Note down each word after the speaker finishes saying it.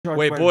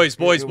Wait, boys.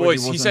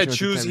 He said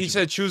choose. He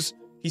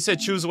said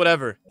choose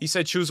whatever. He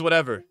said choose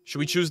whatever. Should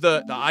we choose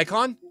the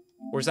icon?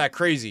 Or is that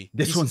crazy?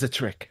 This one's a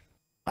trick.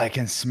 I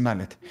can smell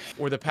it.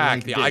 Or the pack.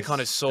 Like the this. icon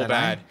is so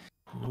bad.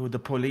 Oh, the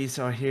police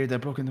are here. They're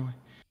blocking the way.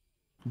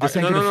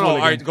 No. All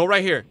right, go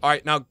right here. All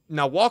right,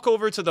 now walk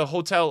over to the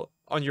hotel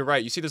on your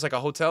right. You see there's like a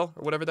hotel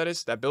or whatever that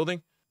is? That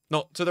building?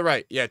 No, to the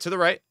right. Yeah, to the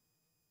right.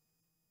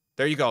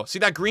 There you go. See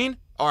that green?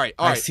 All right.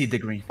 I see the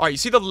green. All right, you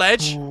see the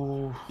ledge?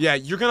 Ooh. Yeah,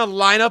 you're going to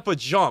line up a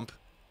jump.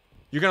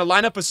 You're going to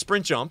line up a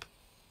sprint jump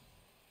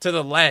to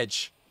the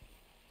ledge.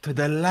 To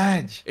the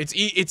ledge.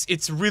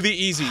 It's really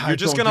easy. You're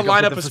just going to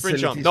line up a sprint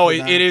jump. No,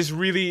 it is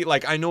really,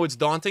 like, I know it's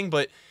daunting,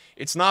 but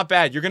it's not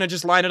bad. You're going to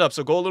just line it up.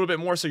 So go a little bit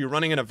more so you're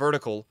running in a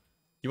vertical.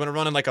 You want to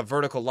run in like a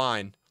vertical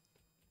line.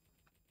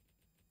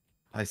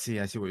 I see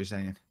what you're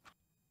saying.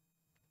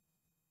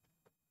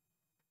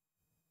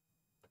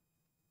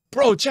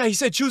 Bro, chat, he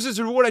said choose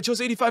his reward. I chose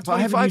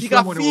 85.25. He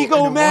got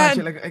Figo,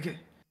 man.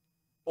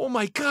 Oh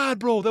my god,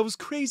 bro. That was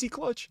crazy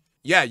clutch.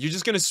 Yeah, you're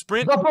just going to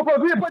sprint. But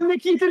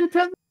Nick, you didn't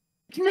tell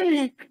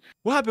Nick.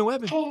 What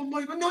happened? Oh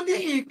my god, no,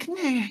 Nick.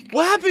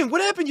 What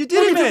happened? You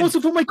did it, man.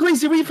 Also for my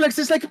crazy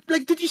reflexes. Like,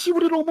 did you see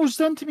what it almost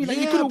done to me? Like,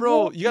 yeah,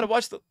 bro. You gotta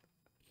watch the...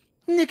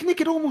 Nick,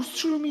 it almost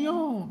threw me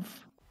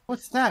off.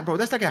 What's that, bro?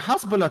 That's like a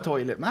hospital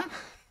toilet, man.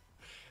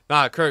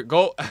 Nah, Kurt,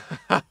 go...